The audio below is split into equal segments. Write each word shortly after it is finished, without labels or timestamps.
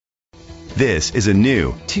This is a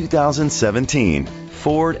new 2017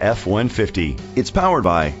 Ford F-150. It's powered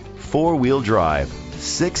by four-wheel drive,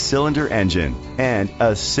 6-cylinder engine, and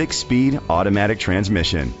a 6-speed automatic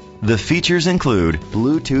transmission. The features include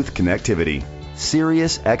Bluetooth connectivity,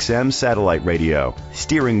 Sirius XM satellite radio,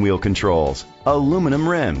 steering wheel controls, aluminum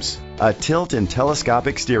rims, a tilt and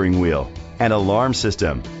telescopic steering wheel, an alarm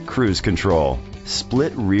system, cruise control,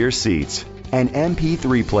 split rear seats, an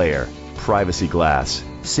MP3 player, privacy glass.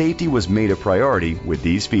 Safety was made a priority with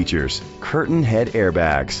these features: curtain head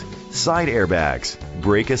airbags, side airbags,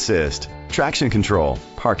 brake assist, traction control,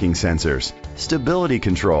 parking sensors, stability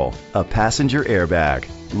control, a passenger airbag,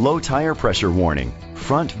 low tire pressure warning,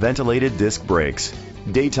 front ventilated disc brakes,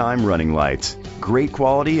 daytime running lights. Great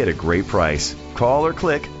quality at a great price. Call or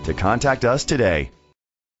click to contact us today.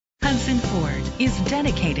 Hudson Ford is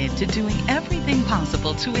dedicated to doing everything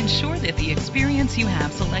possible to ensure that the experience you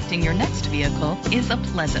have selecting your next vehicle is a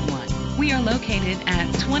pleasant one. We are located at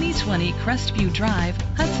 2020 Crestview Drive,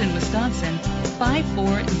 Hudson, Wisconsin,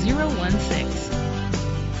 54010.